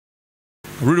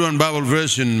Read one Bible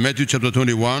verse in Matthew chapter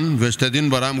 21, verse 13,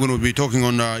 but I'm going to be talking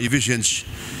on Ephesians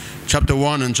chapter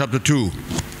 1 and chapter 2.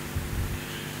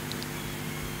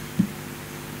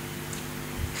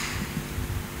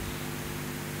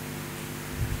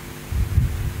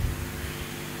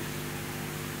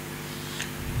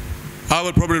 I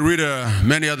will probably read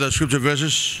many other scripture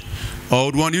verses. I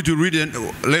would want you to read it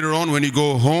later on when you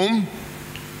go home.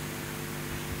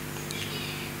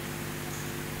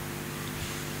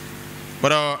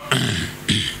 But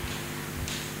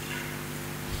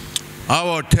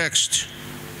our text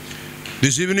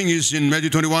this evening is in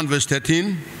Matthew 21, verse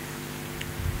 13.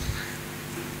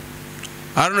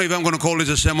 I don't know if I'm going to call this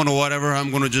a sermon or whatever.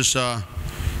 I'm going to just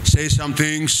say some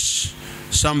things,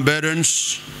 some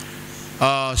burdens,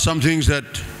 some things that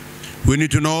we need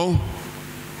to know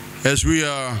as we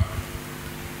are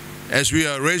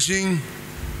racing,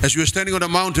 as we are standing on the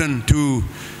mountain to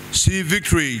see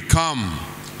victory come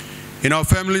in our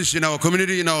families, in our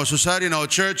community, in our society, in our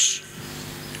church,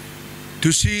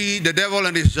 to see the devil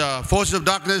and his forces of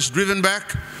darkness driven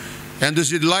back, and to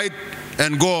see light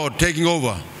and God taking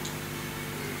over.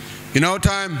 In our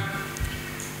time,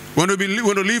 when we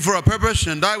want to live for a purpose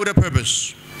and die with a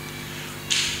purpose,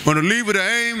 we want to live with an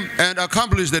aim and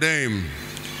accomplish that aim.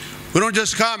 We don't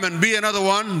just come and be another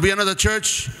one, be another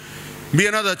church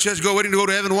waiting to go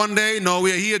to heaven one day. No,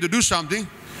 we are here to do something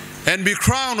and be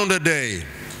crowned on that day.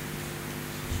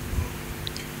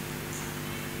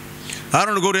 I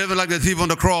don't want to go to heaven like the thief on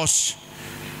the cross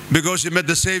because he met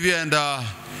the Savior and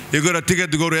he got a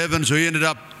ticket to go to heaven, so he ended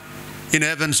up in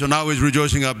heaven, so now he's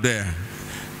rejoicing up there.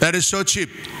 That is so cheap.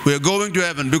 We are going to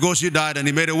heaven because he died and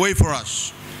he made a way for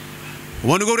us. We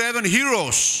want to go to heaven,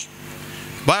 heroes.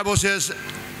 Bible says,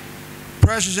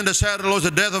 precious in the sight of the Lord is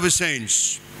the death of his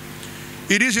saints.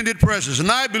 It is indeed precious. And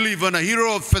I believe when a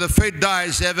hero of the faith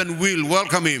dies, heaven will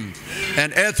welcome him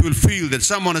and earth will feel that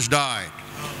someone has died.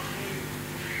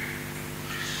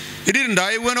 He didn't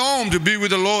die, he went home to be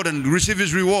with the Lord and receive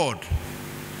his reward.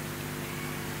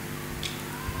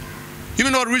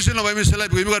 Even though recent long,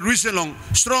 we got recent long,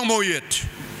 strong more yet,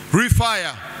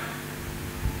 refire,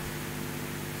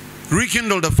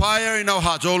 rekindle the fire in our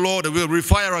hearts, oh Lord, and we'll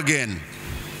refire again.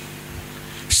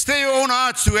 Stay your own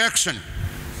hearts to action.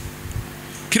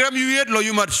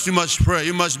 You must pray,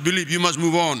 you must believe, you must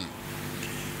move on.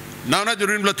 Now not to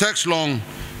read the text long.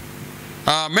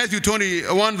 Matthew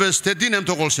 21 verse 13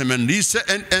 and he said,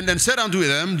 and said unto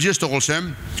them, Jesus told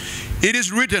them, it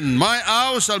is written, my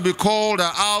house shall be called a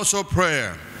house of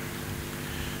prayer,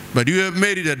 but you have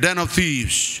made it a den of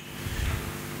thieves.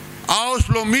 House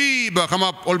belong me, but come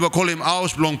up, all call him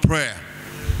house belong prayer.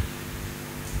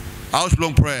 House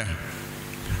belong prayer.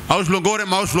 House belong go to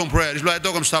house belong prayer. It's like I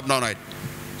talk stop now night.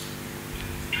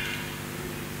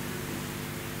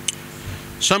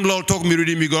 Some Lord talk me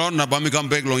reading me go on, now me come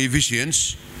back long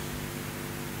Ephesians.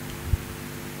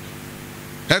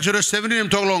 Exodus 17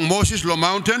 talk along Moses long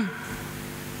mountain.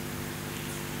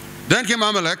 Then came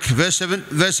Amalek, verse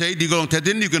 8, you go on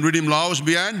 13, you can read him Laos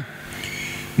behind.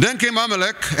 Then came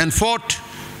Amalek and fought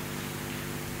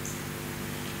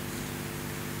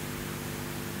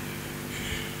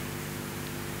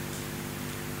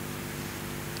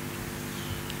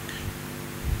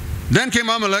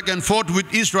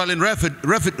with Israel in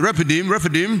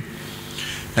Rephidim.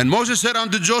 And Moses said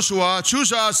unto Joshua,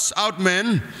 choose us out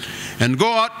men, and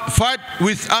go out, fight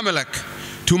with Amalek.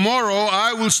 Tomorrow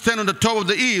I will stand on the top of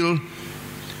the hill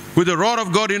with the rod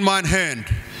of God in mine hand.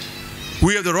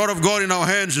 We have the rod of God in our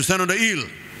hands to stand on the hill.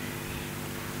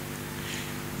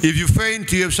 If you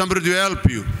faint, you have somebody to help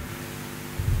you.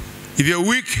 If you're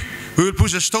weak, we will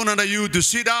push a stone under you to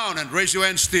sit down and raise your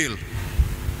hand still.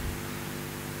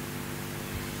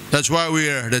 That's why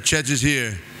the church is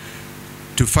here,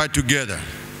 to fight together.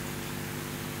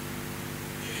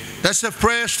 That's the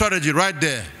prayer strategy right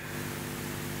there.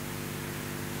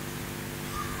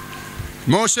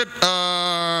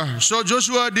 So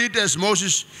Joshua did as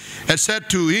Moses had said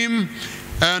to him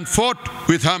and fought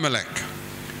with Amalek.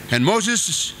 And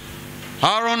Moses,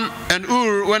 Aaron, and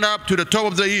Hur went up to the top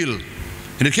of the hill.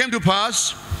 And it came to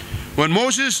pass, when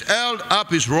Moses held up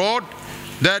his rod,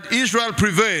 that Israel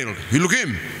prevailed. You look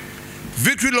him.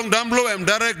 Victory long down below and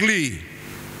directly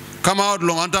come out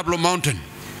long on top of the mountain.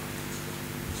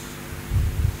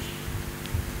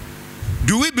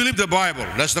 Do we believe the Bible?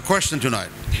 That's the question tonight.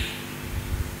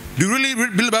 Do you really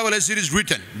believe the Bible as it is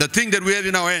written? The thing that we have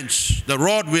in our hands, the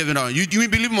rod we have in our hands. Do we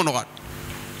believe or not?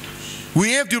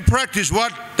 We have to practice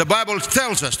what the Bible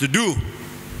tells us to do.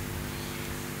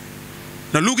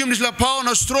 Now look him this la power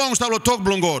na strong style talk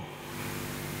belong God.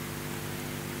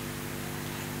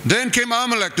 Then came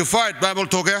Amalek to fight, Bible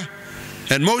talk here.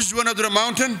 And Moses went up to the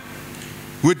mountain,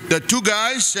 with the two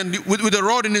guys and with a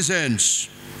rod in his hands.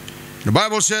 The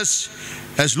Bible says,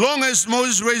 as long as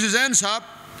Moses raised his hands up,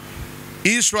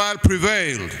 Israel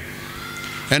prevailed.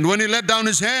 And when he let down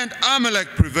his hand, Amalek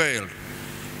prevailed.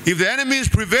 If the enemy is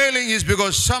prevailing, it's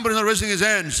because somebody is not raising his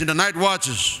hands in the night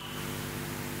watches.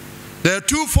 There are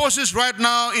two forces right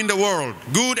now in the world,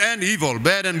 good and evil,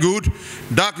 bad and good,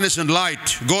 darkness and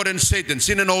light, God and Satan,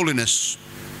 sin and holiness.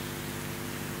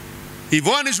 If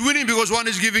one is winning because one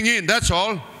is giving in, that's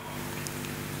all.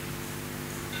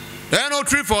 There are no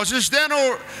three forces.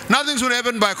 Nothing's going to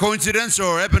happen by coincidence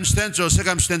or happenstance or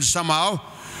circumstance somehow.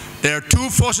 There are two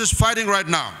forces fighting right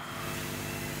now.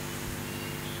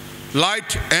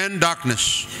 Light and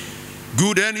darkness.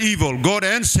 Good and evil. God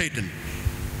and Satan.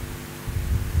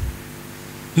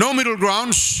 No middle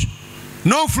grounds.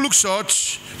 No fluke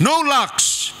shots. No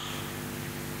lucks.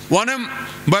 One of them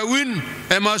by win,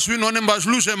 I must win. One of them by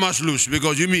lose, I must lose.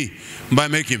 Because you me, by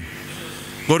make him.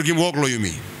 God give walk lo you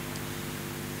me.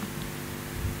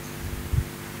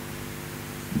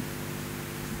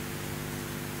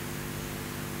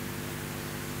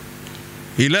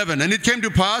 And it came to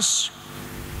pass,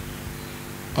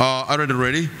 I read it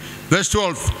already, verse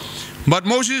 12. But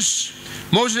Moses'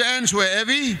 hands were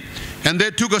heavy, and they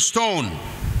took a stone.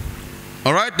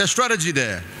 All right, the strategy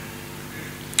there.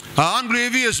 Angry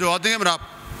heavy, so I think I'm up.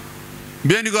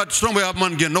 Then you got strong way up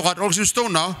man again. No, got also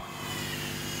stone now.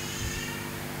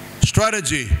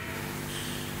 Strategy.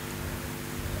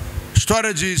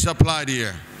 Strategy is applied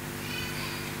here.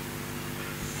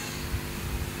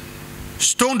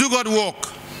 Stone do God walk.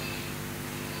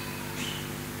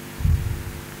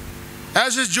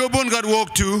 As is Jobon got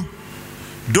walk too,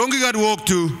 donkey got walk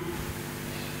too.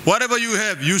 Whatever you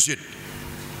have, use it.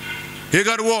 He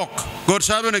got walk. God's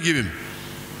having to give him.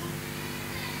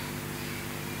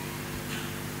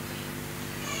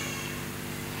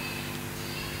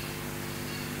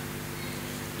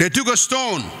 They took a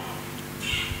stone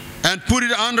and put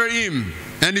it under him,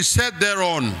 and he sat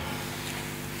thereon.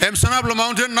 Em sanabla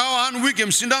mountain now and weak him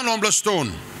sindan on the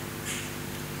stone.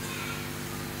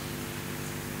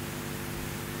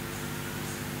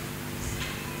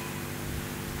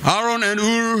 Aaron and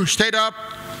Ur stayed up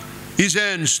his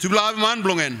hands to believe man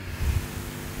blongen.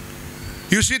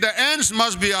 You see, the hands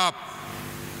must be up.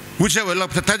 Whichever,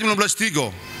 like tadim no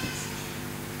blastigo.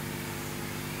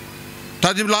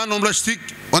 Tadim lan no blastik.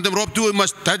 Want them rob too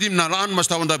must tadim na lan must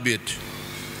have on the bit.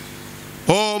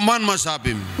 Oh, man must have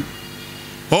him.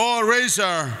 Oh, raise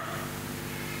her,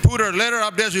 put her ladder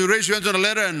up there, so you raise your hands on the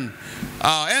ladder, and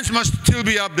hands must still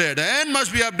be up there. The hand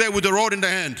must be up there with the rod in the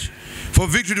hand for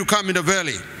victory to come in the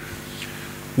valley.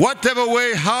 Whatever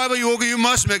way, however you go, you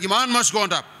must make him. Hand must go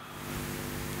on up.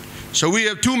 So we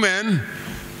have two men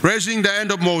raising the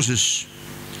hand of Moses,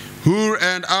 Hur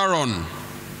and Aaron.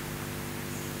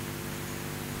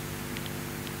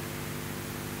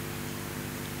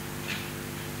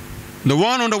 The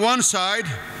one on the one side,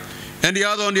 and the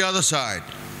other on the other side.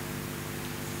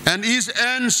 And his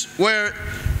hands were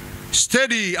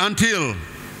steady until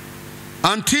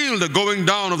the going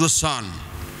down of the sun.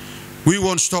 We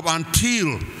won't stop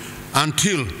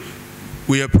until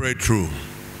we have prayed through.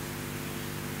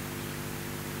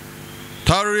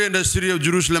 Tarry in the city of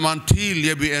Jerusalem until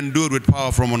ye be endured with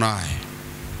power from on high.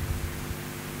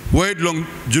 Wait long,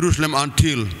 Jerusalem,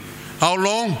 until. How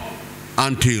long?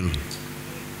 Until.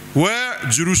 Where?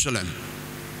 Jerusalem.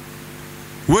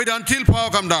 Wait until power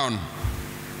come down.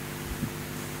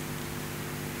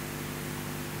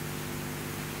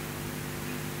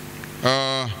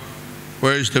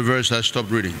 Where is the verse I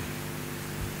stopped reading?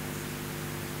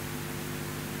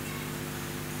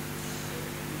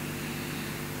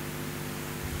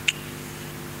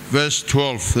 Verse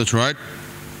 12, that's right.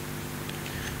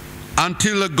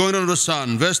 Until the going down of the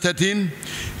sun. Verse 13,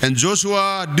 and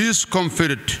Joshua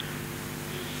discomfited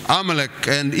Amalek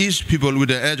and his people with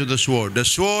the edge of the sword. The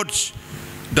sword's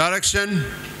direction,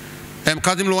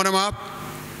 katim lo wanam up.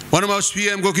 One of our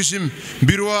spear go kisim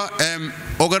birua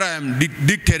ogara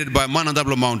dictated by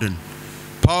Manandablo mountain.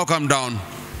 Power come down,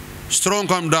 strong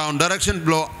come down, direction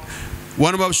blow.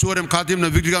 One of our sword katim na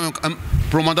victory come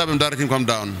promandab direction come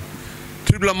down.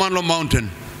 Triple manlo mountain.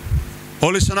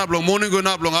 Holy sanablo morning go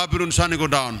nablo abirun sun go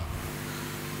down.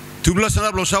 Tubla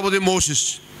sanablo sabode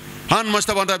Moses. Han must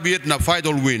have wanted Vietnam fight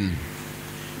or win.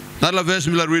 Not a verse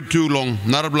will read too long.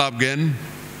 Not a blab again.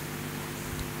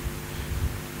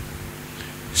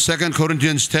 2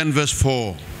 Corinthians 10 verse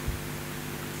 4.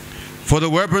 For the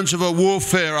weapons of our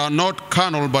warfare are not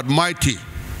carnal but mighty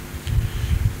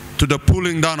to the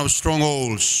pulling down of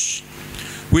strongholds.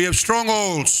 We have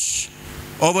strongholds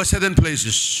over certain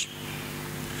places.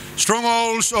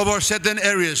 Strongholds over certain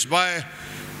areas by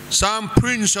some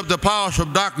prince of the powers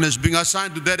of darkness being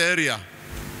assigned to that area.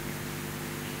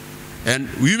 And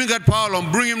we even got power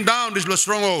on bring him down these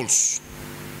strongholds.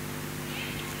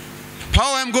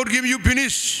 Power am God give you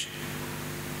finish.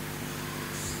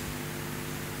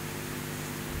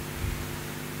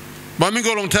 But me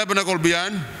go long tabernacle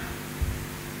behind.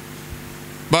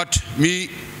 But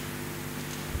me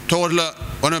told la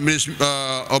one of mis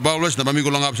obawles na mi go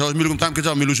long up so mi time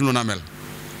kita mi lusun namel.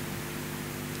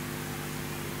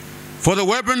 For the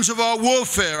weapons of our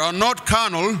warfare are not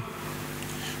carnal,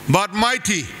 but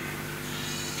mighty,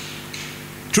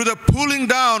 through the pulling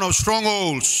down of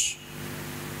strongholds.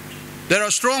 There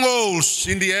are strongholds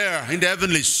in the air, in the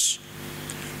heavenlies,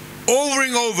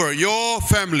 overing over your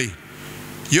family,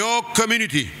 your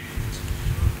community.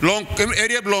 Long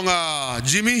area belong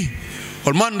Jimmy,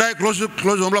 or Monday close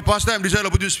on past time. This is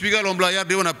put speaker on yard.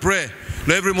 They wanna pray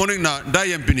every morning. Na die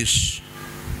and finish.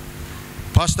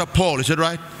 Pastor Paul, is that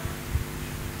right?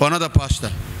 Or another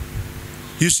pastor?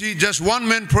 You see, just one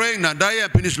man praying na die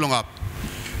and finish long up.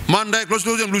 Monday close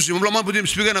to him, losing. Man put him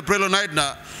speaker na pray all night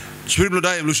na spirit will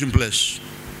die and losing place.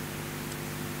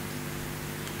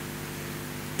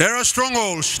 There are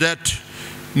strongholds that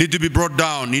need to be brought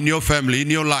down in your family,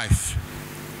 in your life.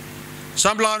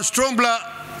 Some strong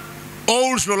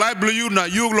old life blue you na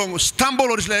you long stumble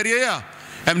on this area.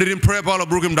 I'm needing prayer power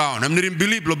broke him down. I'm needing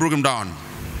belief broke him down.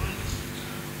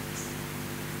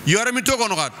 You are me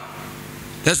talking about.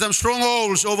 There's some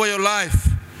strongholds over your life.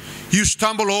 You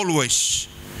stumble always.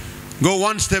 Go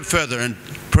one step further and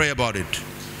pray about it.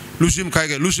 Lose him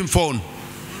kaige, lose him phone,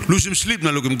 lose him sleep na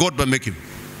look him. God by make him.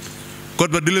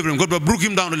 God by deliver him. God by broke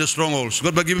him down in the strongholds.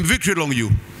 God by give him victory along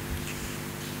you.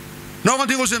 No one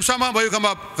thinks somehow but you come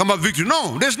up victory.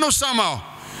 No, there's no somehow.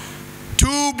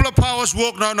 Two powers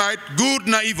work now night, good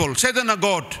and evil, Satan and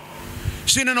God,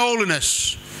 sin and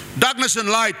holiness, darkness and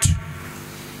light.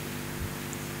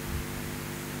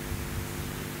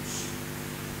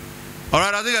 All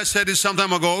right, I think I said this some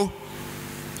time ago.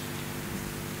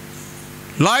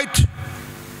 Light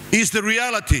is the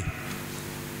reality.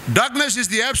 Darkness is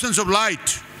the absence of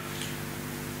light.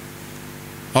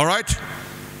 All right?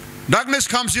 Darkness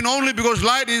comes in only because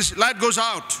light goes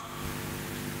out.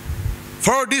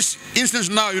 For this instance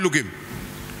now, you look at him.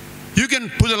 You can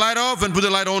put the light off and put the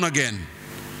light on again.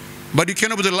 But you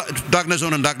cannot put the darkness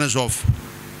on and darkness off.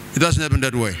 It doesn't happen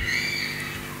that way.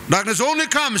 Darkness only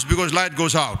comes because light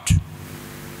goes out.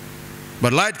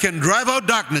 But light can drive out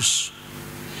darkness.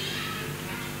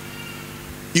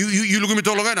 You look at me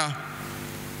tologana.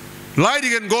 Light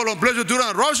you can go on pleasure to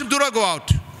run, Roshim to go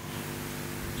out.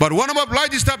 But one of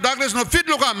light is stop darkness, no fit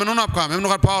look come, and no come, and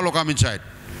no power look come inside.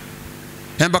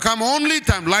 And become only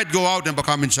time light go out and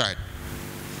become inside.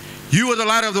 You are the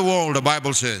light of the world, the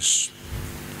Bible says.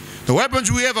 The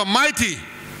weapons we have are mighty.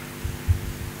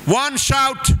 One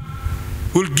shout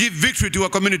will give victory to a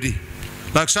community,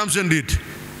 like Samson did.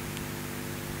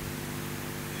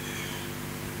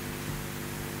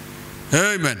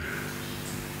 Amen.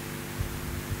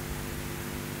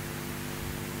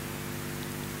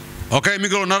 Okay, we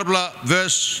go another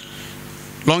verse,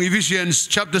 long Ephesians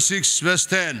chapter 6, verse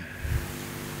 10.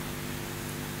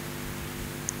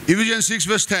 Ephesians 6,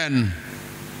 verse 10.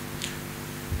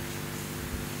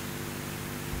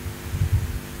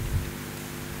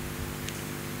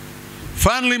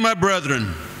 Finally, my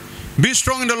brethren, be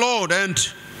strong in the Lord and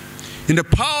in the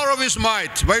power of his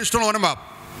might. Why you strong on him up?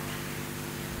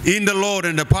 In the Lord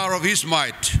and the power of his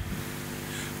might.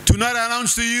 Tonight I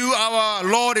announce to you, our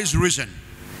Lord is risen.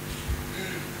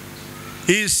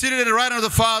 He is seated at the right hand of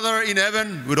the Father in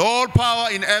heaven, with all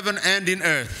power in heaven and in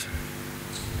earth.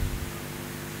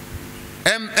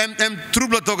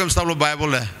 Trubla talk am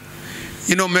Bible.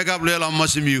 You know, make up lela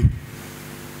masim you.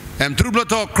 Trubla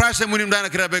talk Christ and him down a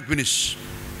krabek finish.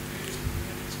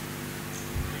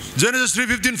 Genesis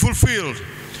 3:15 fulfilled.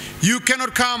 You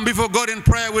cannot come before God in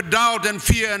prayer with doubt and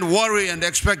fear and worry and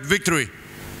expect victory.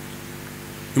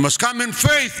 You must come in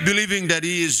faith, believing that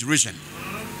he is risen.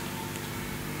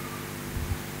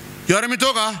 You hear me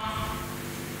talk?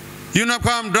 You not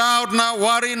come doubt, na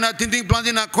worry, na thinking,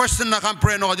 planting, na question, na come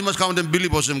pray. No, you must come and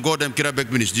believe us and God and kira back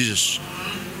finish Jesus.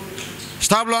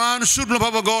 Stop long, shoot long,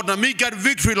 Papa God, na me get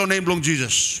victory long name long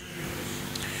Jesus.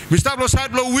 We stop long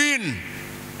side long win.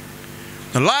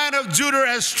 The Lion of Judah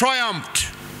has triumphed.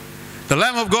 The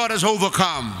Lamb of God has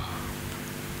overcome.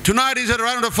 Tonight is at the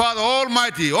right hand of the Father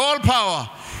Almighty. All power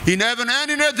in heaven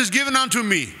and in earth is given unto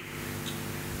me.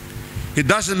 It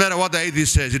doesn't matter what the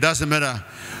atheist says. It doesn't matter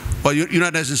what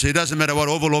United Nations say. It doesn't matter what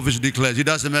Oval Office declares. It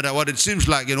doesn't matter what it seems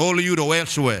like in all of you or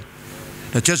elsewhere.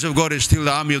 The Church of God is still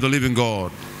the army of the living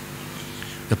God.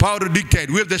 The power to dictate.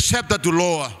 We have the scepter to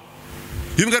lower.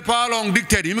 You get power long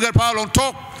dictate. You get power long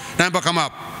talk. Now come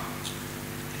up.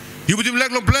 You put him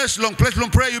leg long place, long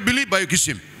prayer. You believe, but you kiss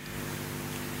him.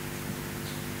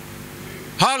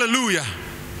 Hallelujah.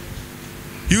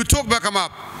 You talk back him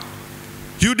up.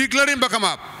 You declare him back him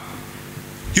up.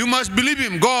 You must believe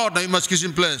him, God, and you must kiss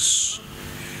him place.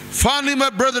 Finally, my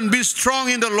brethren, be strong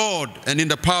in the Lord and in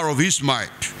the power of his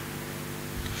might.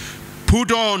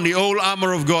 Put on the whole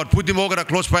armor of God. Put him over the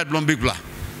close fight, long big blah.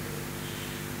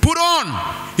 Put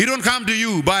on. He don't come to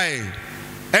you by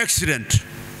accident.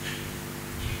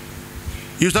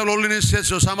 You start holiness says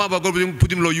so sama ba God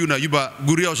put him lo you na you ba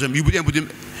guri awesome you put him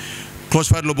close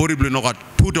fight lo body no God.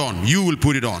 Put on. You will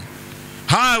put it on.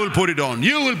 I will put it on.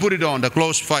 You will put it on. The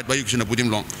close fight by you can put him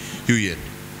long. You yet.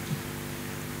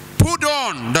 Put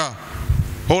on the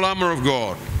whole armor of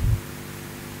God.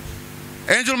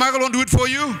 Angel Michael won't do it for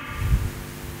you.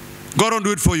 God won't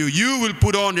do it for you. You will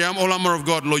put on the whole armor of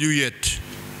God. Lo you yet.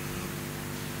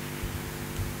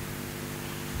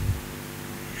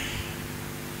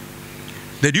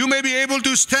 That you may be able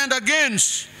to stand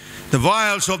against the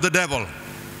wiles of the devil.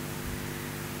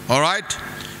 All right.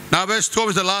 Now verse 12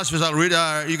 is the last verse I'll read.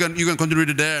 You can continue to read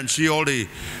it there and see all the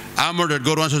armor that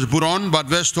God wants us to put on. But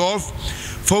verse 12,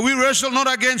 for we wrestle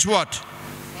not against what?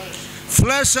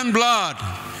 Flesh and blood.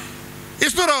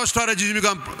 It's not our strategy. We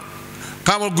come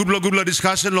on good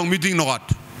discussion, long meeting, no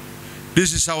what.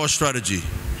 This is our strategy.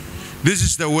 This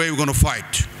is the way we're going to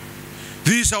fight.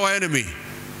 This is our enemy.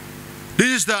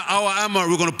 This is our armor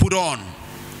we're going to put on.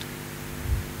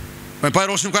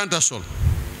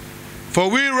 For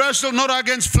we wrestle not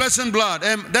against flesh and blood.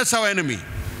 And that's our enemy.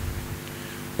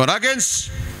 But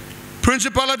against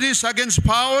principalities, against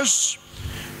powers,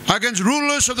 against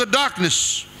rulers of the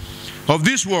darkness of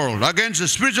this world, against the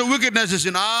spiritual wickednesses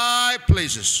in high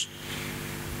places.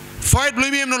 Fight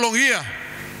believe no long here.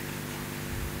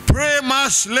 Pray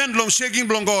must lend long shaking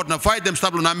long God. Now fight them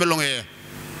stop long here.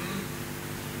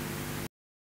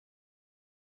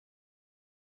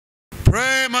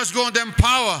 Prayer must go on them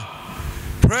power.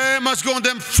 Prayer must go on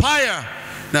them fire.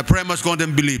 Now prayer must go on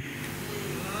them belief.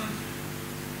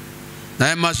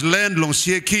 Now I must learn long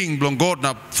see king, long God.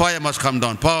 Now fire must come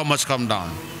down. Power must come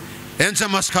down. Answer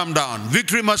must come down.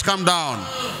 Victory must come down.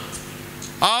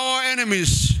 Our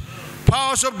enemies,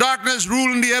 powers of darkness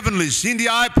rule in the heavenlies, in the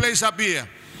high place up here.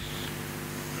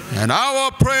 And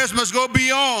our prayers must go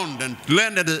beyond and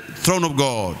land at the throne of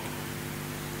God.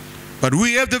 But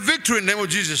we have the victory in the name of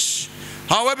Jesus.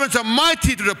 Our weapons are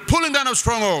mighty to the pulling down of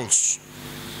strongholds.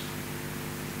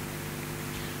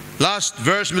 Last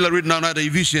verse we'll read now at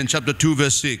Ephesians chapter 2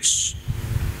 verse 6.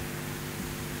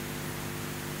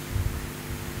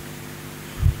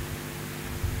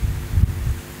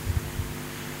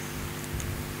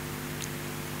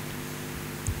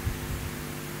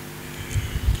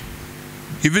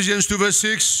 Ephesians 2 verse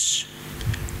 6.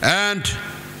 And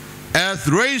hath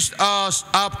raised us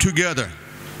up together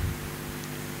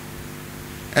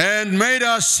and made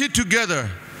us sit together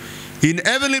in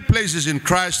heavenly places in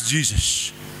Christ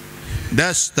Jesus.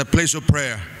 That's the place of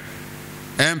prayer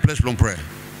and place of prayer.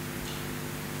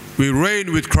 We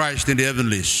reign with Christ in the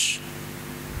heavenlies.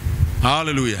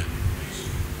 Hallelujah.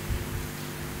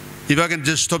 If I can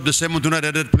just stop the sermon tonight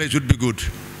at that place would be good.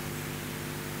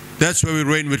 That's where we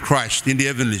reign with Christ in the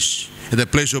heavenlies, at the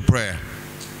place of prayer.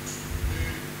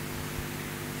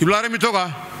 If you me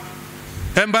talk,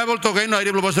 and Bible talk, I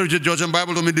know Pastor Richard George and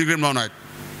Bible to me degree now night.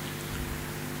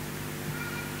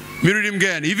 We read him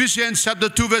again. Ephesians chapter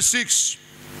 2 verse 6.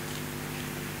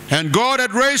 And God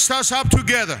had raised us up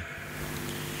together.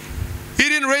 He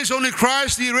didn't raise only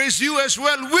Christ, He raised you as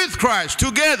well with Christ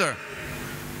together.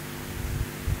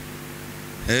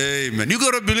 Amen. You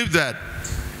got to believe that.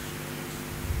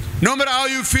 No matter how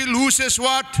you feel, who says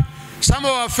what, some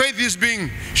of our faith is being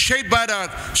shaped by the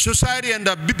society and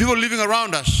the people living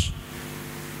around us.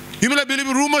 You may not believe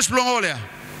in rumors from all here.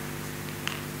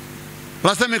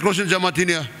 Last time I crossed in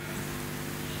Jamatinia,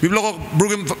 we block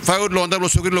broken firewood law and that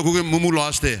was so good looking mumu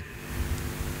last day.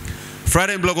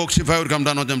 Friday block oxy firewood come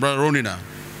down on them, brother Ronina.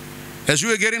 As we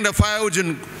were getting the firewood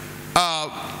in,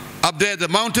 up there at the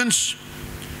mountains,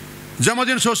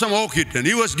 Jamatin saw some orchid and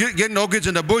he was getting orchids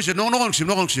and the boy said, no one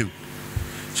him.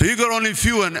 So he got only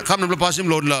few and come and pass him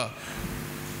load la.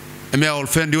 And me all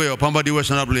friend you or Pamba di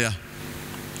Western Ablia.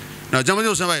 Now Jamatin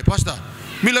was saying, Pastor,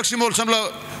 me like him all some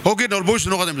orchid all boys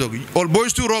no them all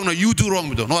boys too wrong, no you too wrong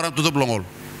with no I'm to the long all.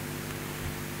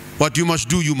 What you must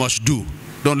do, you must do.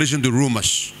 Don't listen to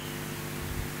rumors.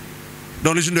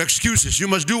 Don't listen to excuses. You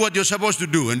must do what you're supposed to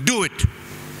do and do it.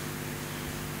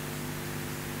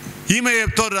 He may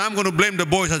have thought that I'm going to blame the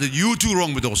boys. I said, you too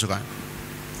wrong with also kind.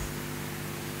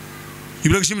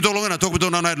 You like him talk long and I talk with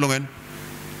him night long.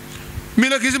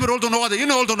 Mila kisim roll to nogad. You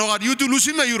know all to nogad. You do lose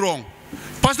me, you wrong.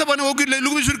 Pastor pani okit le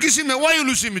look me sur kisim me. Why you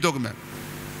lose me talk me?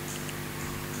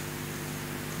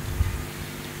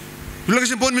 Mila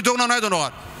kisim point me talk na to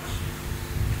nogad.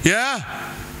 Yeah.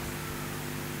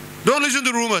 Don't listen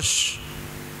to rumors.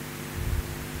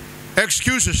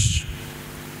 Excuses.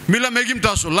 Mila megim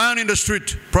taso. Lion in the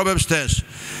street. Proverbs says.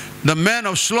 The man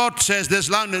of sloth says there's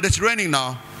lion. It's raining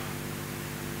now.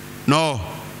 No.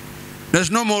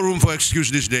 There's no more room for excuse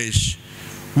these days.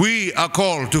 We are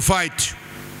called to fight.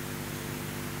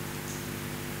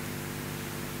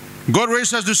 God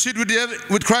raised us to sit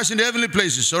with Christ in the heavenly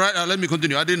places. All right, let me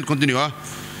continue. I didn't continue.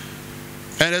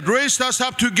 And it raised us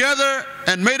up together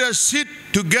and made us sit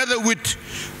together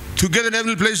in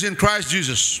heavenly places in Christ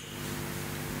Jesus.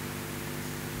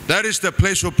 That is the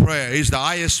place of prayer. It's the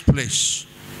highest place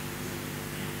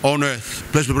on earth.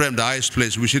 Place of prayer, the highest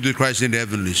place. We sit with Christ in the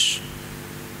heavenlies.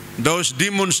 Those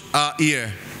demons are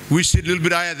here. We sit a little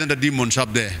bit higher than the demons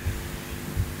up there.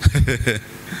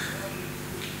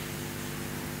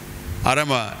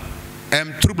 Arama,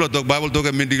 trupla dog Bible dog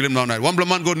mindiglim now night. One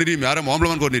man go nidim. Arama, one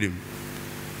man go nidim.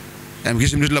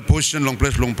 Give him little position, long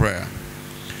place, long prayer.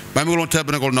 Bible long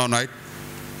tabernacle now night.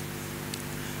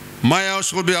 My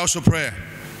house will be house of prayer.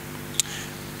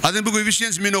 I think because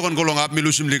Visions me no can go long up, me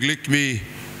lose him lick me,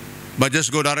 but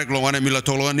just go direct long and me la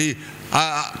tolani.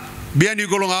 Behind you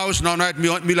go long house now night, me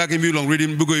like him long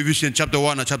reading book of Ephesians chapter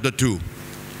 1 and chapter 2.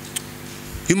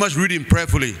 You must read him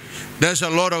prayerfully. There's a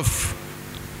lot of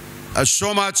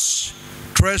so much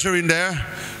treasure in there,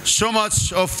 so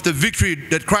much of the victory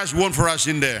that Christ won for us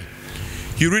in there.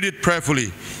 You read it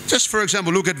prayerfully. Just for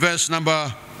example, look at verse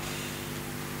number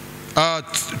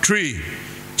 3,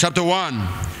 chapter 1.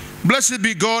 Blessed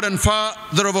be God and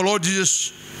Father of our Lord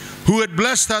Jesus, who had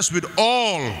blessed us with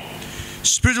all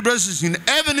spiritual blessings in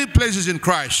heavenly places in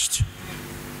Christ.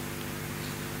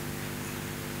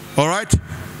 All right?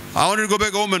 I want you to go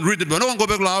back home and read it. But no one go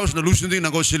back to the house and lose anything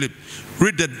and go sleep.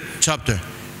 Read that chapter.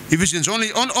 Ephesians, only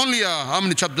how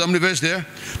many chapters, how many verses there?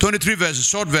 23 verses,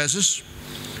 short verses.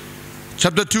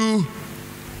 Chapter 2,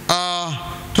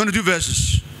 22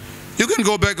 verses. You can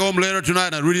go back home later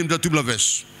tonight and read him the two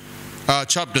verses.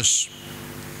 Chapters.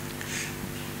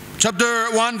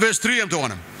 Chapter 1, verse 3, I'm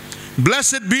talking.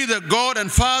 Blessed be the God and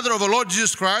Father of our Lord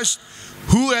Jesus Christ,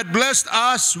 who had blessed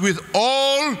us with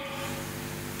all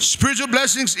spiritual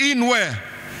blessings in where?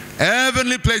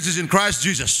 Heavenly places in Christ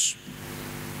Jesus.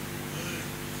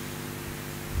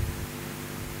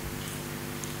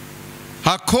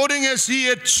 According as He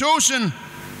had chosen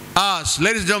us.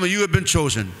 Ladies and gentlemen, you have been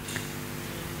chosen.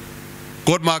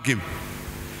 God mark Him.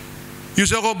 You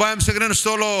say, go buy him second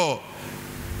stolo.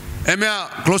 Emia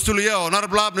close to Leo, not a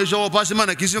blab, no show pass him on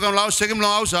a kiss him loud, check him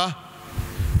long house.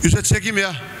 You said check him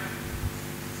here.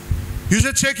 You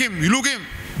said check him, you look him.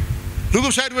 Look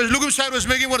him sideways,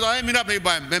 make him what I mean up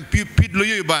by him. And Pete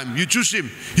Loyo you buy him. You choose him.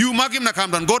 You mark him na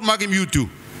come down. God mark him you too.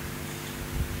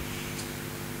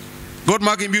 God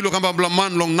mark him you look about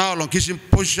man long now, long kiss him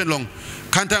position long.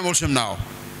 Can't time also him now.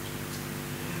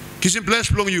 Kiss him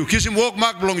place belong you. Kiss him walk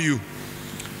mark belong you.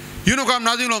 You know come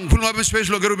nothing long, pull up in space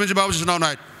long, get up in the now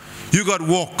night. You got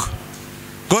walk.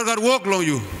 God got walk long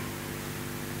you.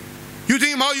 You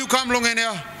think how you come long in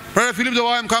here? Brother Philip the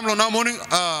I'm come long now morning,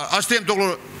 I stay him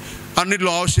talk and need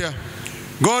long house here.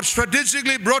 God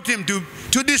strategically brought him to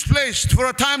this place for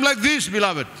a time like this,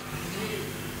 beloved.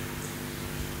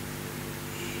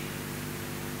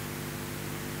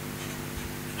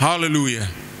 Hallelujah.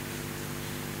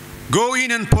 Go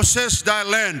in and possess thy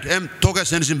land. And talk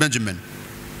as in Benjamin.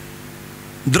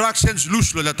 Drag sense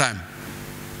loose at that time.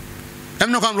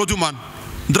 I'm not come lo to man.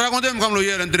 Drag on them come lo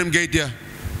here and them gate here.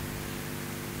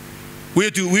 We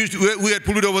had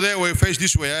pulled it over there, we faced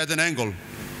this way at an angle.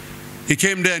 He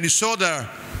came there and he saw the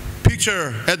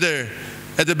picture at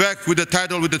the back with the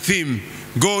title, with the theme,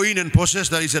 go in and possess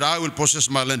that. He said, I will possess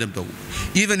my land.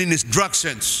 Even in his drug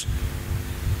sense.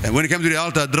 And when he came to the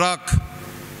altar, drug,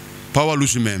 power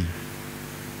lose him.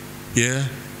 Yeah.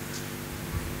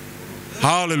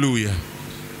 Hallelujah.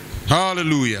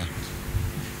 Hallelujah.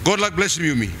 God like bless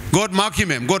you me. God mark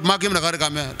him. God mark him.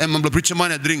 I'm a preacher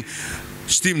man. I drink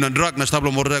steam and drug.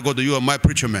 God, you are my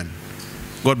preacher man.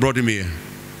 God brought him here.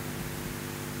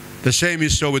 The same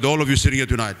is so with all of you sitting here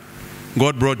tonight.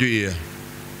 God brought you here.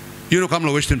 You know, come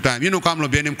to waste time. You know, come to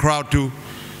be in him crowd too.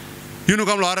 You know,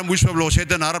 come to Aram wish of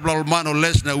Satan, Arab man or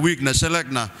less, na weak, na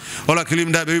select, na all I kill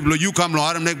him that baby. You come to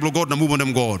Aram neck blow God, na move on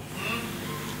them God.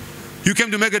 You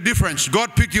came to make a difference.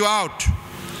 God picked you out.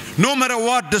 No matter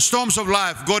what the storms of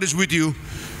life, God is with you.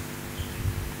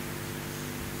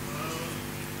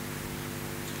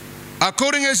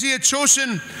 According as He had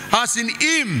chosen us in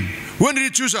Him. When did He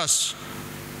choose us?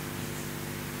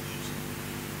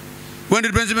 When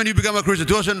did Benjamin you become a Christian?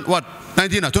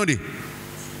 2019 or 20?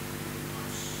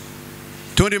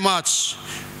 20 March.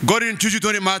 God didn't choose you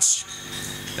 20 March.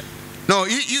 No,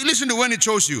 you listen to when He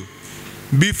chose you.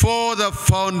 Before the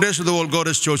foundation of the world, God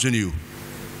has chosen you.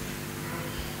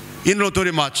 In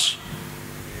 20 March.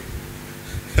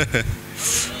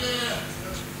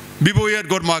 Before yet,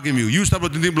 God marked him you. You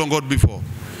started to think God before.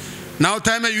 Now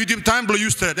time you time blow you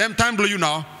straight. Time blow you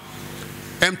now.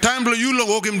 Time blow you long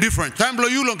walk him different. Time blow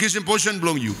you long kiss him position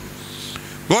blow you.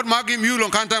 God mark him you long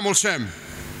can't time all same.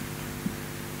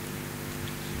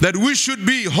 That we should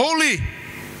be holy.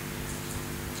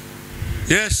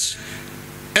 Yes.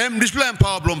 Display and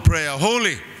power blown prayer.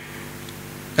 Holy.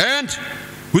 And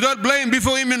without blame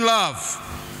before him in love.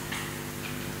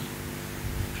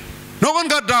 No one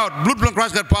got doubt. Blood blood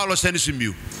Christ got power sends him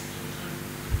you.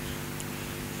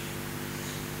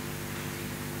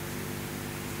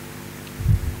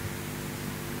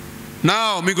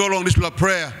 Now, me go along this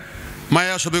prayer.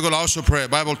 My also be go also prayer.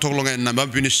 Bible talk long and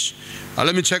I'm finished.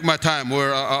 Let me check my time.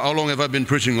 How long have I been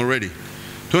preaching already?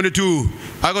 22.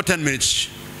 I got 10 minutes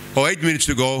or 8 minutes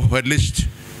to go at least.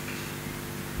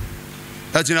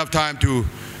 That's enough time to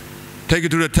take you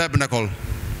to the tabernacle.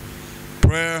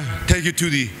 Prayer, take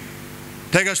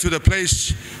us to the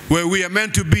place where we are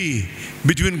meant to be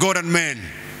between God and man.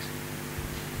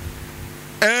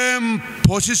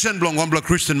 Position belong on the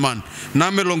Christian man.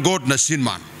 Namelong God na sin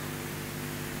man.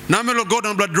 Namelong God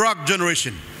on the drug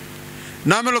generation.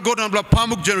 Namelong God on the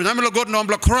pamuk generation. Namelong God on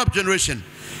the corrupt generation.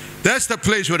 That's the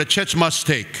place where the church must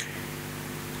take.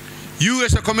 You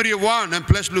as a committee of one and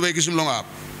place blue vegism long up.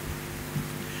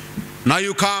 Now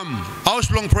you come. House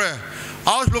long prayer.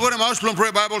 House long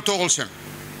prayer Bible talks him.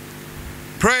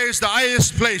 Prayer is the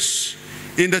highest place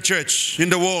in the church, in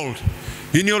the world,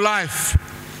 in your life.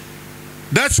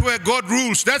 That's where God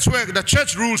rules. That's where the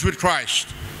church rules with Christ.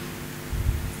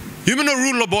 You may not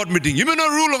rule on board meeting. You may not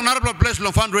rule on another place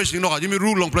long fundraising. No, you may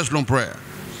rule on place long prayer.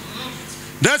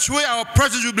 That's where our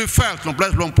presence will be felt on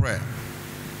place long prayer.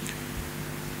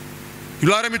 You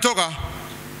let me talk.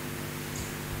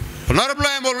 Another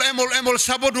place emol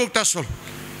sabot work tasol.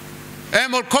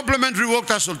 Emol complementary work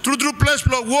tasol. Through place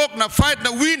long work na fight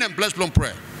na win and place long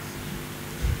prayer.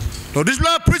 So this is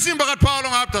preaching bagat power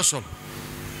long up tasol.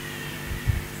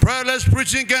 Prayerless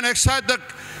preaching can excite the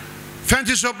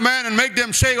fancies of men and make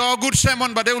them say, oh, good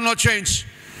sermon, but they will not change.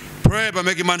 Pray by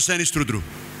making man stand is true.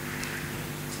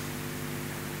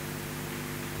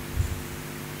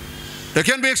 There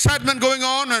can be excitement going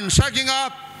on and sucking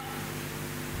up.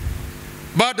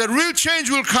 But the real change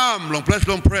will come. Long place,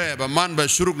 long prayer. But man by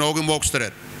suruk na ogim walk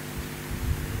straight.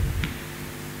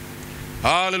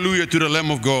 Hallelujah to the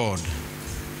Lamb of God.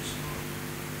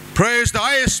 Prayer is the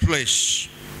highest place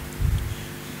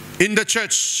in the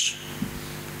church.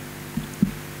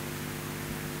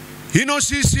 You know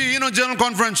CC, you know General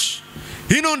Conference,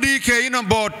 you know DK, you know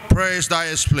board. Prayer is the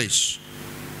highest place.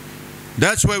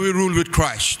 That's where we rule with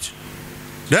Christ.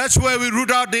 That's where we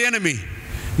root out the enemy.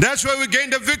 That's where we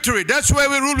gain the victory. That's where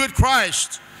we rule with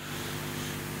Christ.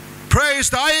 Prayer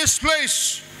is the highest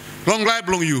place. Long life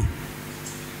belong you.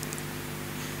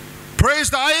 Prayer is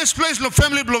the highest place. Long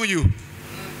family belong you.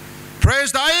 Prayer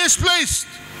is the highest place.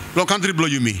 Long country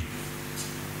belong you me.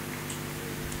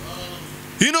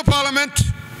 You know Parliament?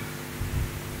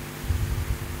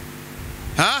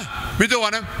 Huh? We don't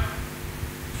want him.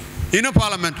 You know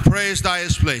Parliament? Prayer is the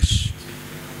highest place.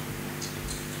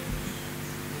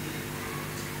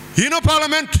 You know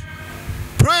Parliament?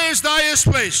 Prayer is the highest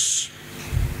place.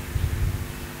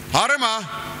 Harema,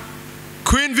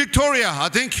 Queen Victoria, I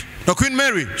think. No, Queen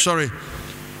Mary, sorry.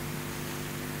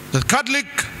 The Catholic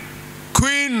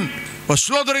Queen was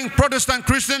slaughtering Protestant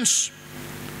Christians.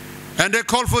 And they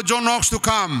called for John Knox to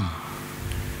come.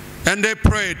 And they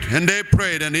prayed, and they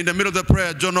prayed. And in the middle of the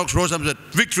prayer, John Knox rose up and said,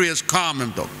 victory has come.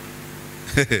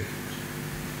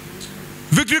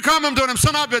 Victory come. I'm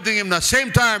son up at him. At the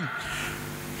same time,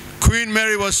 Queen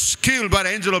Mary was killed by the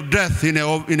angel of death in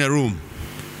a room.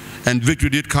 And victory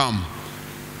did come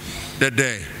that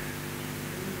day.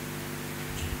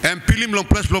 And pilim long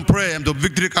place long prayer. And the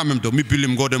victory come. Me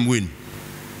pilim God and win.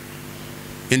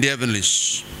 In the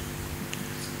heavenlies.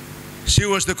 She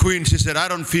was the queen. She said, I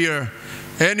don't fear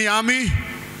any army.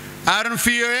 I don't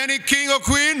fear any king or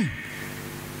queen.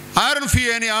 I don't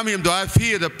fear any army. I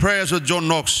fear the prayers of John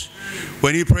Knox.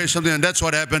 When he prayed something, and that's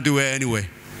what happened to her anyway.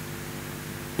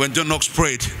 When John Knox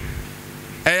prayed,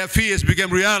 her fears became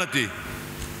reality.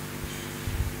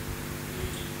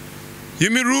 You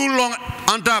may rule long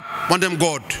on top, on them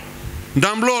God.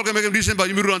 Damlo can make him decent, but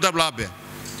you may rule on top labe.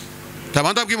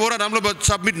 Tabantap ki mora damlo but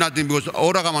submit nothing because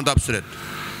ora come on top straight.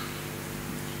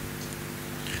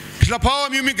 The power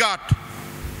you me got.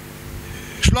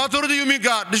 authority you me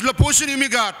God. This position you me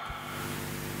God.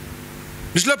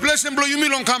 This place and blow you me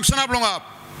long come, son up long up.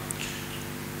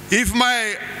 If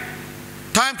my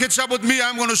time catch up with me,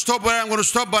 I'm going to stop where I'm going to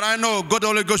stop, but I know God the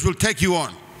Holy Ghost will take you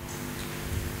on.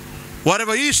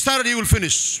 Whatever He started, He will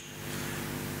finish.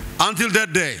 Until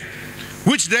that day.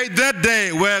 Which day? That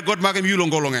day where God make him you long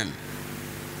go long end.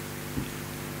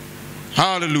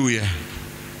 Hallelujah.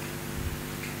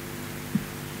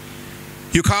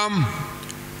 You come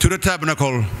to the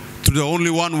tabernacle through the only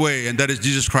one way, and that is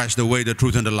Jesus Christ, the way, the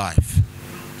truth, and the life.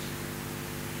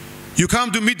 You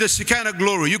come to meet the Shekinah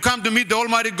glory. You come to meet the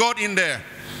Almighty God in there.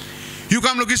 You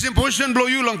come to give Him position, blow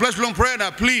you long, plus long prayer,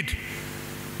 now plead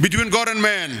between God and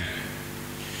man.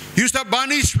 You stop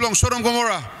banish long Sodom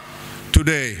Gomorrah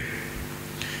today.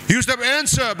 You stop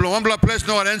answer long one blood place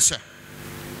no answer.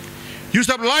 You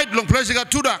stop light long place you got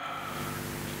too dark.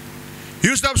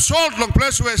 You stop salt long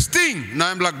place where sting now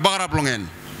I'm like barab long end.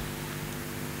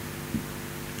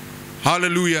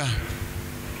 Hallelujah.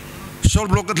 Salt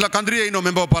block la country no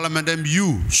member of parliament and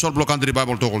you salt block country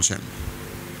Bible talks him.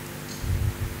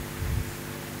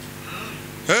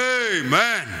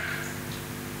 Amen.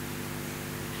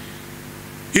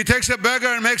 He takes a beggar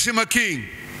and makes him a king.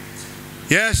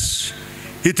 Yes.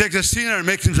 He takes a sinner and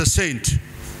makes him a saint.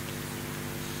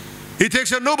 He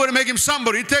takes a nobody and makes him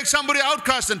somebody. He takes somebody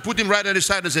outcast and put him right at his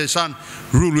side and says, son,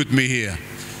 rule with me here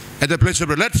at the place of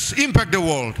prayer. Let's impact the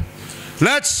world.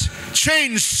 Let's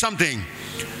change something.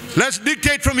 Let's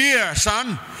dictate from here,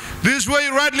 son. This is where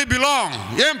you rightly belong.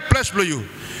 Place below you.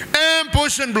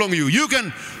 Position belong you. You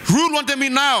can rule unto me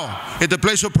now at the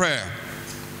place of prayer.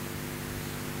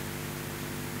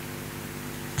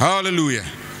 Hallelujah.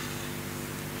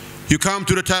 You come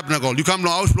to the tabernacle. You come to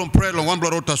house from prayer long one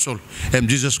blood rota soul. And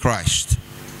Jesus Christ.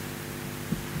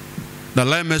 The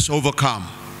Lamb has overcome.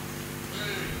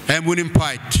 And when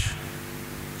invite,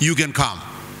 you can come.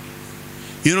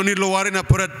 You don't need to worry na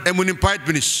put and when invite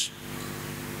finish.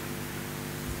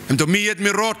 And to me yet me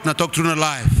wrote na talk through the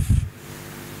life.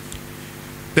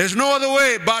 There's no other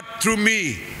way but through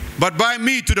me, but by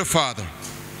me to the Father.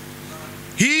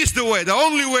 He is the way, the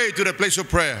only way to the place of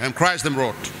prayer. And Christ them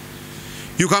wrote.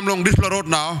 You come along this road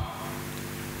now,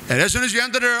 and as soon as you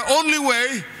enter the only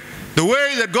way, the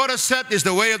way that God has set is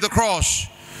the way of the cross.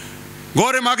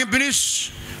 God is making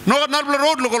finish. No, not the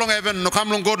road look along heaven. No, come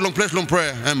along God long place long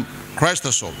prayer, and Christ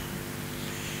the soul.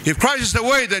 If Christ is the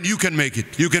way, then you can make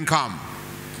it. You can come.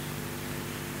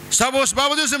 Suppose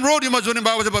Bible doesn't road, you must do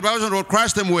Bible, but Bible doesn't road.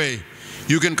 Christ them way.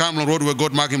 You can come along road where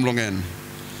God mark him long end.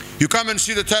 You come and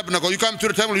see the tabernacle. You come to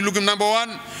the temple, you look at number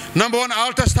one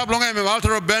altar, stop long end,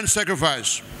 altar of burnt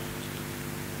sacrifice.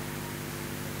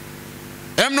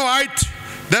 No height,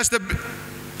 that's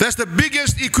the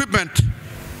biggest equipment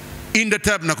in the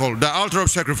tabernacle, the altar of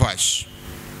sacrifice.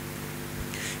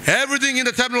 Everything in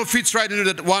the tabernacle fits right into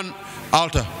that one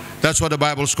altar. That's what the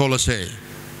Bible scholars say.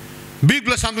 Big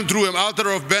plus something through him,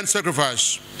 altar of burnt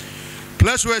sacrifice.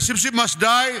 Place where sheep must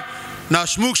die, now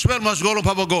smoke smell must go on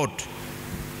Papa God.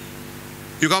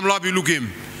 You come love, you look him.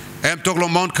 I'm talking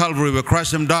on Mount Calvary where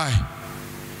Christ him die.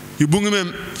 You bring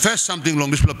him first something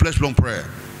long, this place long prayer.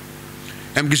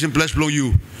 I'm giving place belong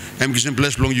you. I'm giving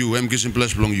place belong you. I'm giving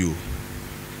place belong you.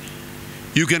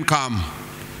 You can come.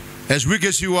 As weak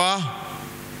as you are,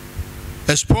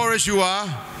 as poor as you are,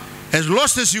 as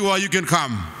lost as you are, you can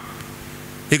come.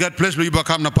 You got place where you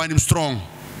become, now find him strong.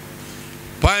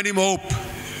 Find him hope.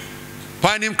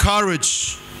 Find him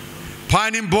courage.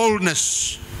 Find him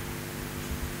boldness.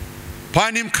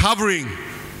 Find him covering.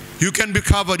 You can be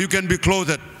covered. You can be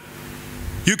clothed.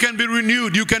 You can be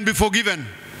renewed. You can be forgiven.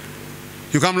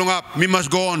 You come along up. Me must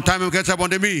go on. Time will catch up on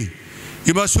me.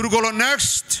 You must go on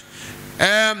next.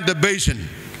 And the basin.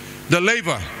 The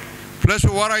laver. Place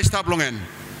where water I stop long in.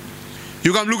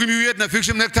 You come look him you yet. Now fix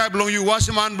him necktie belong you. Wash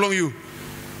him hand belong you.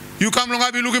 You come along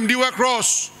up. You look him diwa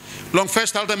cross. Long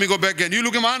first altar me go back again. You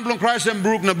look him hand belong Christ and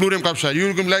brook na blue them capside. You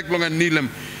look him leg belong and kneel him.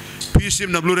 Peace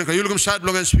him na blue them. You look him side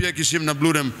belong and spear kiss him na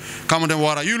blue them. Come on them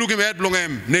water. You look him head belong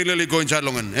him. Nailily go inside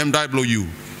long and die below you.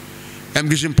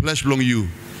 Gives him flesh belong you.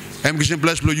 Gives him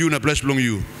flesh below you na flesh belong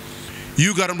you.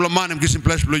 You got him below man. Gives him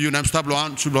flesh below you. Na stop below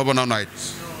hand. Should blow now night.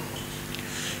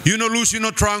 You no lose. You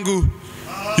no trangu.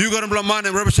 You got him below man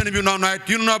and representing you now night.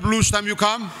 You not lose time you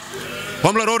come.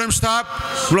 One blow road him stop.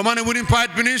 Below man and winning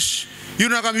fight finish. You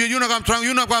not come here. You not come trangu.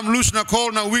 You not come loose na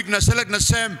cold na weak na select na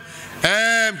same.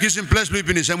 Gives him flesh below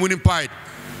finish and winning fight.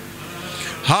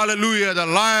 Hallelujah. The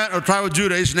Lion of tribe of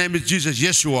Judah. His name is Jesus.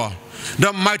 Yeshua.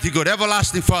 The mighty God,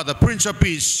 everlasting Father, Prince of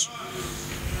Peace.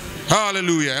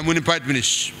 Hallelujah. And when you fight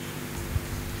finish.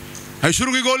 I should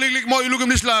go lick more. You look him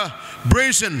this la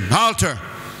brazen altar.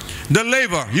 The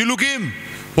laver. You look him.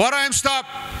 What I am stop,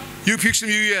 you fix him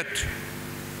you yet.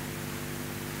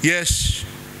 Yes.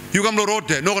 You come to road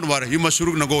there, no one worry, you must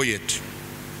suruk na go yet.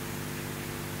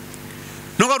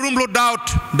 No got room lo doubt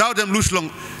them loose long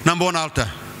number one altar.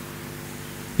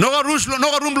 No got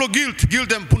room lo guilt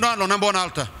them pundan lo number one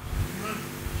altar.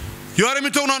 You are me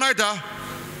to no night,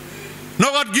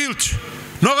 no got guilt,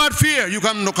 no got fear. You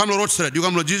come to road straight. You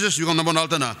come to Jesus. You come number one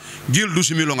altar na. Guilt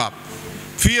lose me long up.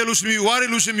 Fear lose me. Worry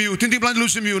lose me. Thinking plan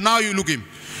lose me. Now you look him.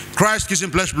 Christ kiss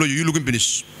him flesh blow you. You look him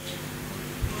finish.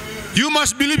 You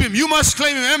must believe him. You must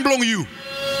claim him and belong you.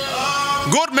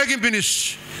 God make him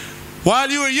finish. While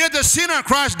you were yet a sinner,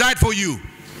 Christ died for you.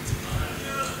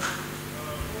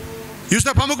 You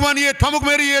start pamuk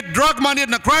mari yet, drug man yet,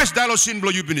 na Christ died of sin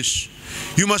blow you finish.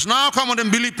 You must now come on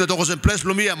and believe that was in place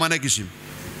blow me and manakisim.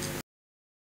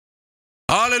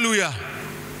 Hallelujah.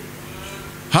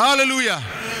 Hallelujah.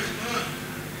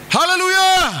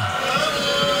 Hallelujah.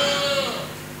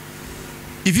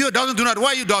 If you are doubting tonight,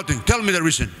 why are you doubting? Tell me the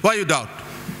reason. Why you doubt?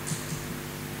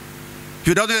 If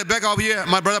you're doubting at the back over here,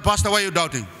 my brother pastor, why are you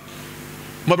doubting?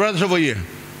 My brother's over here.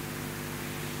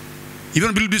 You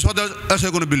don't believe this, what else are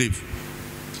you going to believe?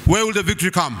 Where will the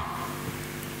victory come?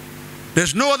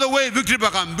 There's no other way victory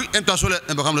become.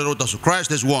 Christ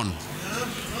has won.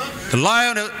 The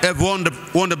lion have won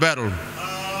the battle.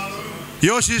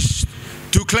 Yours is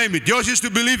to claim it. Yours is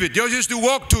to believe it. Yours is to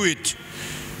walk to it.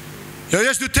 Yours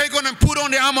is to take on and put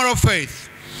on the armor of faith.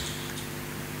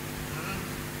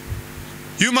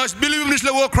 You must believe in this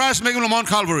level of Christ making on Mount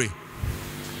Calvary.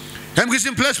 And give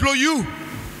him place blow you.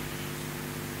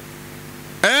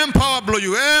 And power blow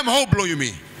you. And hope blow you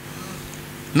me.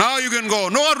 Now you can go.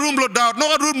 No room blow doubt.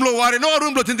 No room blow worry. No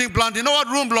room blow thinking planting. No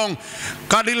room blow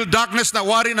kadil darkness na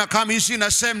worry na come isi na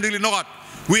same daily. No.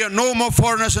 We are no more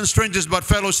foreigners and strangers but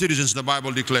fellow citizens, the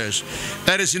Bible declares.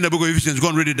 That is in the book of Ephesians. Go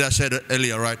and read it, I said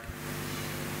earlier, right?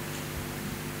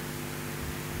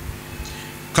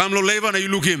 Come lo leva na you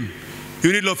look him.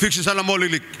 You need lo fix his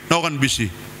alamolilik. No one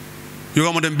busy. You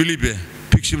come on and believe it.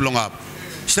 Fix him long up.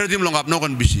 Straight him long up. No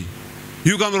one busy.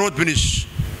 You come road finish.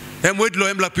 And wait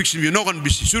lo emla fix him. You no one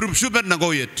busy. Super na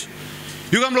go yet.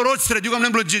 You come lo road straight. You come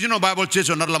lo Jesus. You know Bible church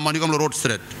or not la man. You come lo road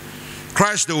straight.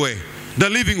 Christ the way. The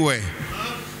living way.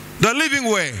 The living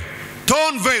way.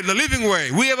 Torn veil, the living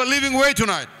way. We have a living way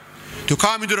tonight to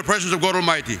come into the presence of God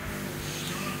Almighty.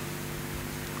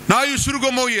 Now you should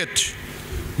go more yet.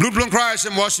 Blood from Christ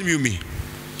and wash him you me.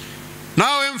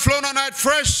 Now I'm flown on night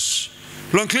fresh.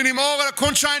 Long clean him over the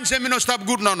conscience and me no stop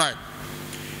good now night.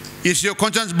 Is your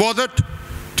conscience bothered?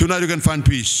 Tonight you can find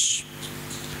peace.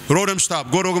 Road him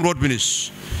stop. Go road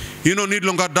finish. You don't need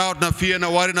longer doubt, no fear,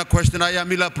 no worry, no question. I am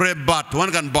mila pray but.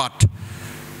 One can but.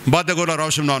 But they go to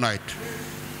rouse him now night.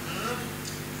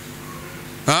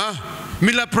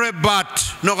 Mila pray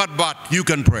but. No God but. You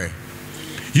can pray.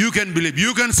 You can believe.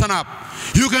 You can stand up.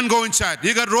 You can go inside.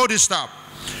 You got road is stop.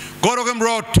 God Ogem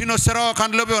road. You know Sarah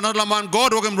can't live on another man.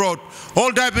 God Ogem road.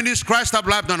 All Japanese Christ up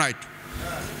life tonight.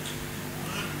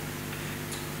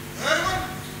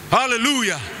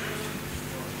 Hallelujah.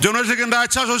 Journalists can die,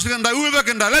 Charles can die, whoever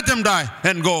can die, let them die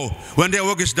and go. When their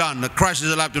work is done, Christ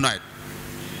is alive tonight.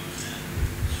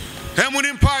 Them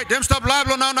wouldn't fight, them stop live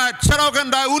on our night. Sarah can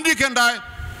die, Undi can die,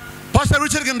 Pastor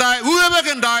Richard can die, whoever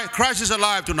can die, Christ is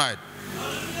alive tonight.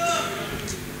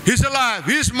 He's alive.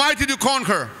 He is mighty to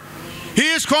conquer.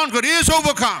 He is conquered. He is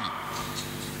overcome.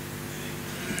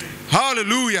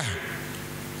 Hallelujah.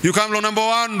 You come along number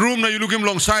one room, now you look him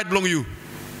long side belong you.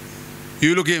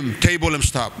 You look him, table him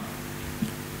stop.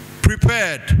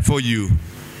 Prepared for you.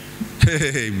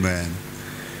 Amen.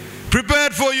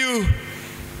 Prepared for you.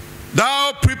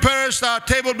 Thou preparest a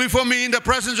table before me in the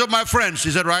presence of my friends.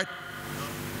 Is that right?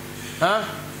 Huh?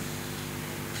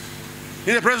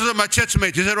 In the presence of my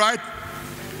churchmates. Is that right?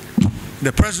 In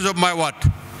the presence of my what?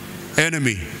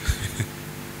 Enemy.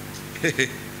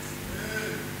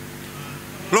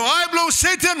 Lo I blow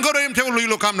Satan go to him table you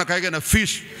look am na kaya na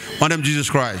fish on him Jesus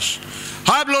Christ.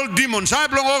 I blow demons. I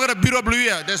blow over the bureau blue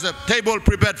here. There's a table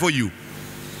prepared for you.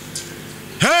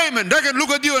 Amen. They can look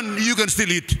at you and you can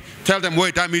still eat. Tell them,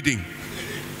 wait, I'm eating.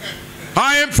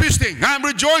 I am feasting. I am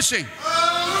rejoicing.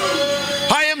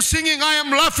 I am singing. I am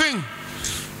laughing.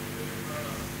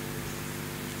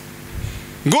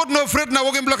 God no afraid na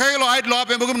wogim blakay lo ait lo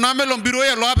ape wogim name lo bureau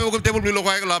ya lo ape wogim table blue lo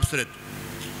kaya lo abstrate.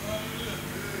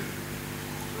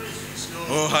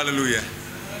 Oh, hallelujah.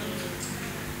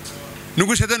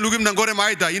 Nunggu setan lugim nang gore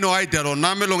maita, ino aita lo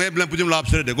name long eblan putim lo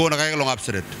abstrate. Go na kaya long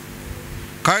abstrate.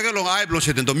 Kaya long ai blow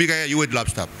setan to me kaya you eat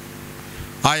lobster.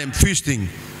 I am feasting.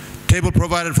 Table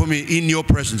provided for me in your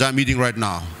presence. I'm eating right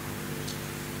now.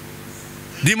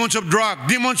 Demons of drug,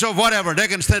 demons of whatever, they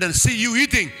can stand and see you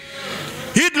eating.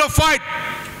 Eat lo fight.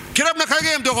 Kirap na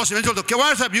kagem to kosim. Angel to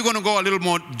rise up. You're going to go a little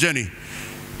more journey.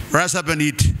 Rise up and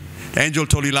eat. The angel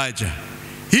told Elijah,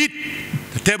 eat.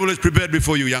 The table is prepared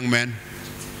before you, young man.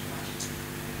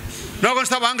 Not going to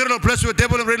stop hunger or place with a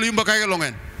table and really yumba kage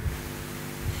longen.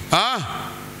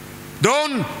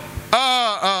 Don't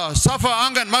suffer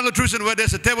hunger and malnutrition where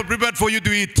there's a table prepared for you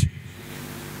to eat.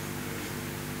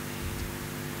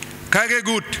 Kage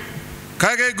good.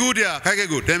 Kage good, yeah. Kage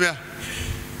good.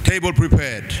 Table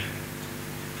prepared.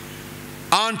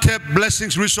 Untapped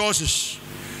blessings, resources.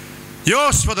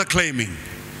 Yours for the claiming.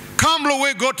 Come lo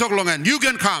way God talk longan. You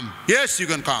can come. Yes, you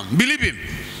can come. Believe him.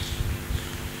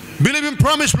 Believe him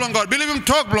promise belong God. Believe him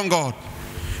talk belong God.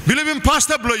 Believe him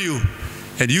pastor blow you.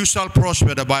 And you shall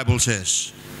prosper, the Bible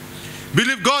says.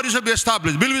 Believe God, you shall be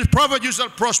established. Believe his prophet, you shall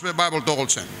prosper, the Bible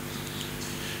told him.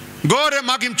 God and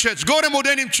make him church. God and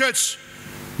ordain him church.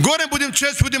 God and put him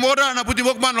church, put him order, and put him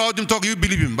workman, Lord him talk. You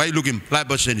believe him. By look him. Life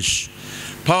but finish.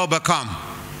 Power but come.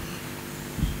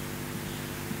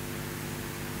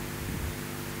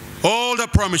 All the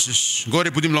promises.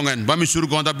 God put him long end. Bamisuru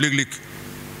gonda blik.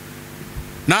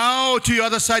 Now to your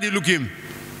other side you look him.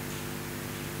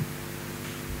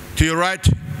 To your right.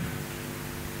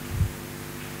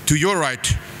 To your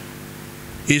right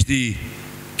is the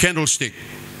candlestick.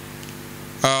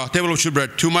 Table of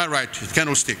showbread. To my right is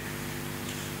candlestick.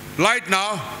 Light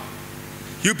now.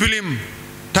 You peel him.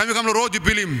 Time you come to the road, you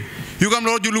peel him. You come to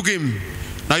the road, you look him.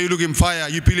 Now you look him fire.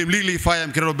 You peel him legally fire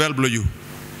and carry bell blow you.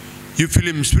 You feel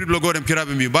him, spirit blow God and carry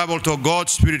him. Bible talk,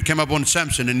 God's spirit came upon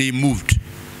Samson and he moved.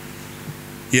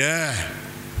 Yeah.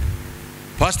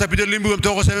 Pastor Peter Limbu am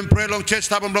talk 7 prayer long church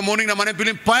stop in the morning na manem peel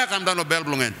him fire come down no bell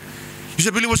blow ngen. You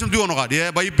say peel him was him do no God.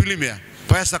 Yeah, but you peel him yeah.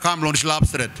 Pastor come long slap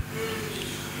straight.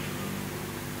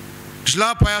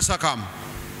 Slap pastor come.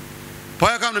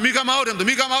 Fire come to me come out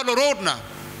the road now.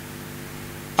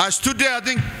 I stood there, I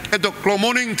think, at the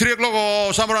morning, 3 o'clock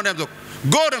or somewhere around them.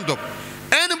 Go them talk.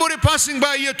 Anybody passing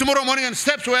by here tomorrow morning and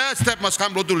steps where I step must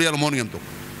come to the morning.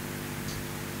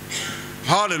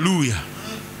 Hallelujah.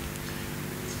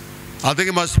 I think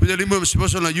it must be the limbo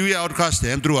supposed to you outcast.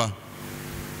 I'm true.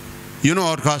 You know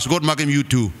outcast. God make him you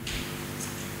too.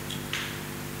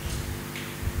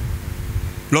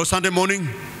 Lord Sunday morning,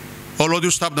 all Lord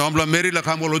you stop now. I'm Mary la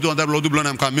come Lord do and that Lord do blan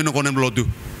am come. You know konem Lord do.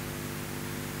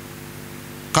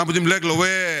 Come put him leg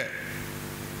away.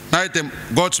 Night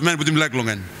God's man put him leg long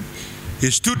and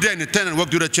he stood there in the tent and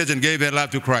walked to the church and gave their life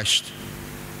to Christ.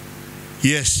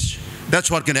 Yes, that's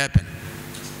what can happen.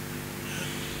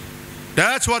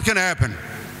 That's what can happen.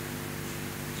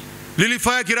 Lily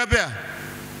fire kirapia.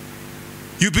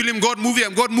 You believe him God move you,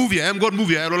 I'm God move you, I'm God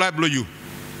move you, I will life blow you.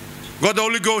 God the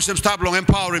Holy Ghost and stop long,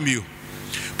 empower him you.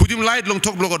 Put him light long,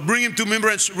 talk blow God. Bring him to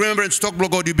remembrance, talk blow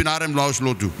God, you've been RM Laos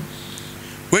Lord too.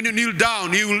 When you kneel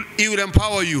down, he will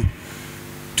empower you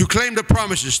to claim the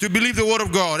promises, to believe the word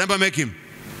of God, and by make him.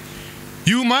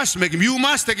 You must make him. You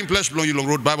must take him place belong you long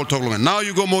road Bible talk long. Now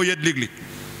you go more yet legally.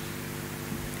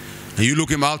 And you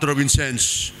look him altar of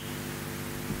incense.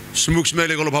 Smoke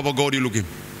smelling all of Papa God, you look him.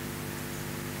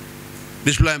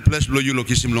 This blind place below you look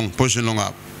kiss him long, position long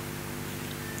up.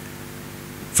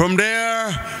 From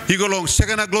there, he go long.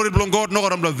 Second glory belong God, no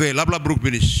God veil. Abla brook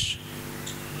finish.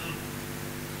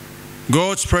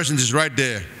 God's presence is right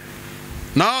there.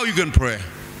 Now you can pray.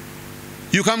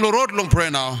 You come to road long pray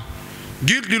now.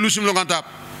 Guilt you lose him long on top.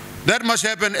 That must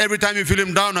happen every time you feel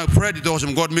him down. I pray to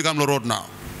him. God make him the road now.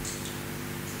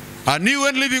 A new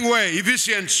and living way.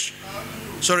 Hebrews.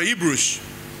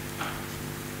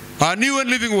 A new and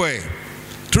living way.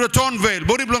 Through the torn veil.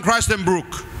 Body belong Christ and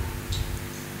brook.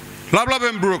 Love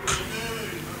and brook.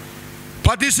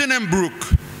 Partition and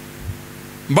brook.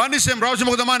 Banish him, rouse him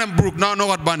of the man and brook. Now know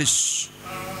what banish.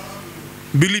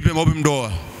 Believe him, open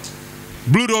door.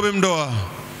 Blood open door.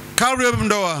 Calvary open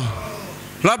door.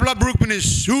 Labla brook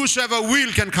finish. Whosoever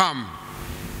will can come.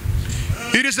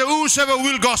 It is the whosoever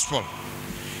will gospel.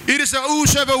 It is the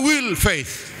whosoever will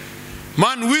faith.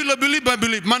 Man will believe by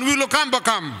believe. Man will come but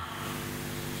come.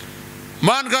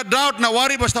 Man got doubt na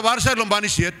worry basta barsa long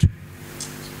banish yet.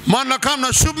 Man la come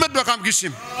na submit ba come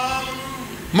kisim.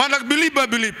 Man la believe by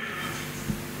believe.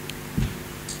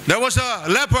 There was a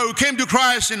leper who came to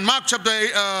Christ in Matthew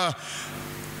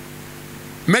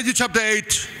chapter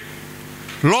 8.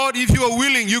 Lord, if you are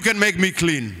willing, you can make me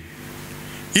clean.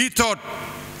 He thought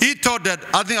that,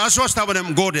 I think Aswasta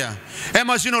them go there.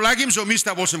 Emas, you know, like him, so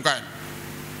Mr. Bosum kind.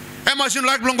 Emas, you know,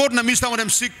 like Blongot, na Mr. them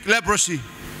sick leprosy.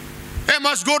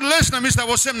 Emas, God less, na Mr.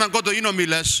 Bosum, na God, you know me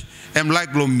less. Em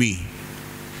like blow me.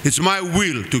 It's my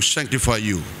will to sanctify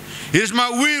you. It is my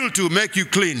will to make you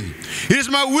clean. It is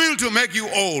my will to make you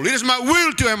whole. It is my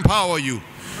will to empower you.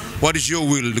 what is your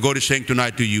will? God is saying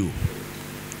tonight to you.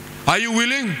 Are you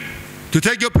willing to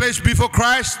take your place before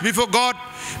Christ, before God,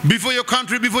 before your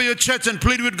country, before your church, and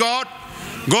plead with God?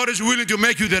 God is willing to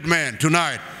make you that man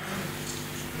tonight.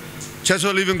 Church of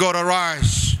the living God,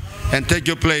 arise and take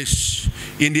your place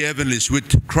in the heavenlies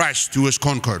with Christ who has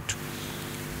conquered.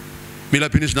 Mila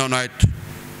Pinis now night.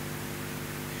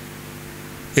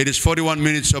 It is 41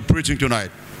 minutes of preaching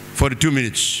tonight. 42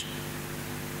 minutes.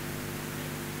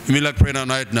 Mila pray now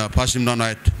night now. Pass him now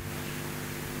night.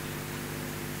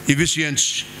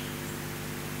 Ephesians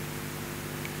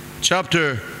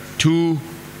chapter 2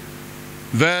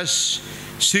 verse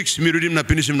 6. Mirudim na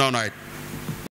pinis him now night.